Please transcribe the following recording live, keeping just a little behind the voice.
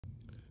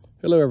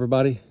Hello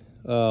everybody.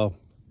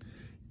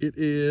 It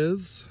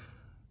is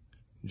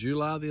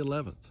July the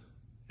 11th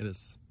and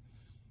it's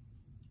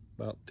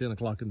about 10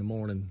 o'clock in the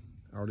morning,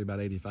 already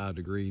about 85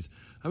 degrees.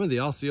 I'm in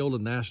the Osceola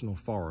National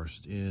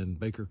Forest in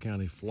Baker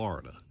County,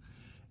 Florida.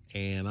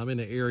 And I'm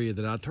in an area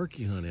that I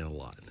turkey hunt in a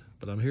lot.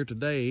 But I'm here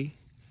today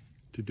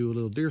to do a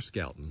little deer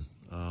scouting.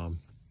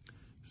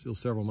 Still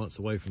several months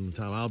away from the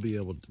time I'll be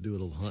able to do a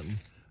little hunting.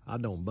 I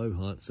don't bow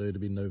hunt, so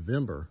it'll be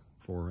November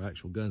before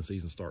actual gun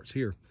season starts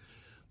here.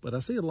 But I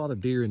see a lot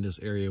of deer in this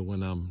area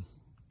when I'm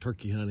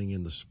turkey hunting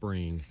in the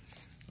spring.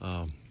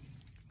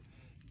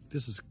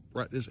 This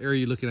area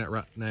you're looking at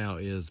right now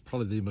is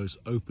probably the most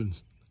open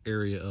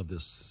area of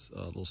this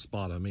little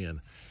spot I'm in.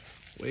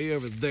 Way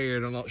over there,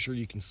 and I'm not sure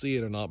you can see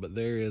it or not, but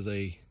there is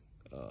a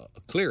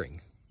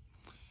clearing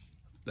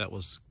that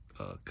was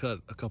cut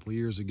a couple of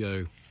years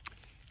ago.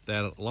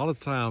 That a lot of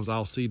times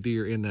I'll see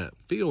deer in that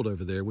field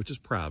over there, which is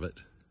private.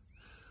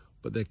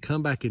 But they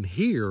come back in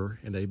here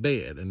and they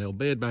bed, and they'll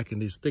bed back in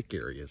these thick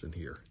areas in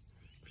here,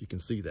 if you can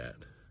see that.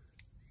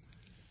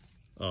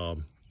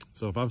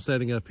 So if I'm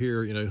setting up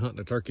here, you know,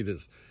 hunting a turkey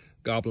that's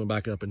gobbling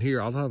back up in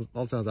here, a lot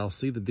of times I'll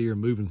see the deer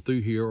moving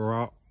through here, or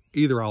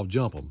I'll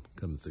jump them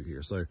coming through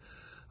here. So I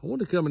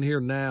want to come in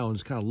here now and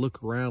just kind of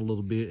look around a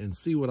little bit and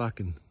see what I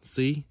can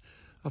see.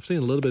 I've seen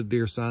a little bit of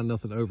deer sign,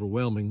 nothing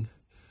overwhelming,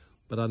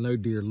 but I know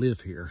deer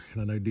live here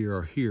and I know deer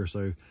are here.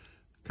 So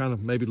kind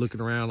of maybe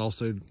looking around,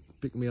 also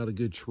pick me out a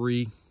good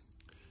tree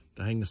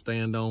to hang the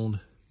stand on.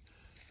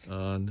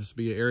 This will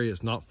be an area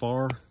that's not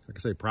far. Like I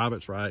say,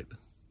 private's right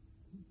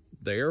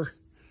there.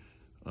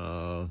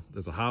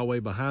 There's a highway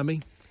behind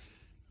me.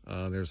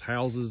 There's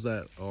houses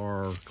that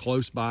are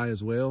close by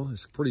as well.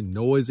 It's pretty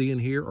noisy in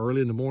here early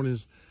in the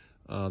mornings.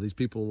 These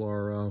people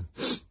are,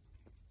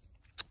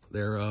 they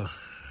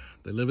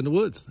live in the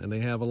woods, and they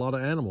have a lot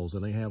of animals,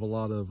 and they have a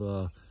lot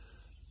of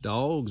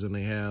dogs, and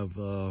they have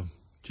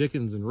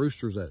chickens and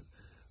roosters that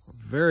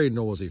very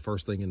noisy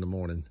first thing in the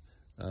morning.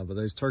 But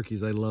those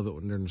turkeys, they love it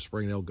when they're in the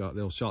spring.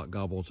 They'll shot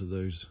gobble to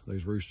those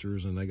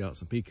roosters, and they got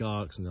some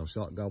peacocks, and they'll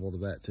shot gobble to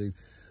that too.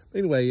 But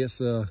anyway, it's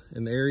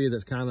an area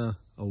that's kind of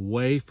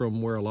away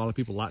from where a lot of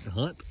people like to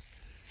hunt,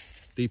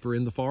 deeper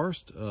in the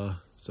forest.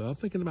 So I'm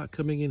thinking about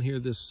coming in here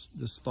this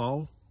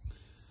fall,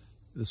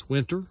 this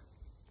winter,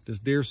 this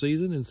deer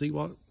season, and see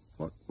what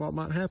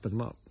might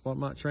happen, what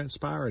might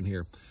transpire in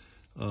here.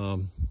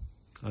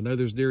 I know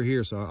there's deer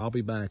here, so I'll be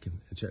back and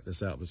check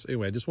this out. But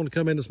anyway, I just want to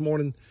come in this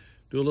morning,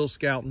 do a little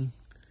scouting,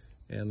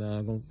 and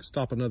I'm going to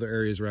stop in other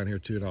areas around here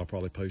too, and I'll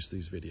probably post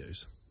these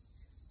videos.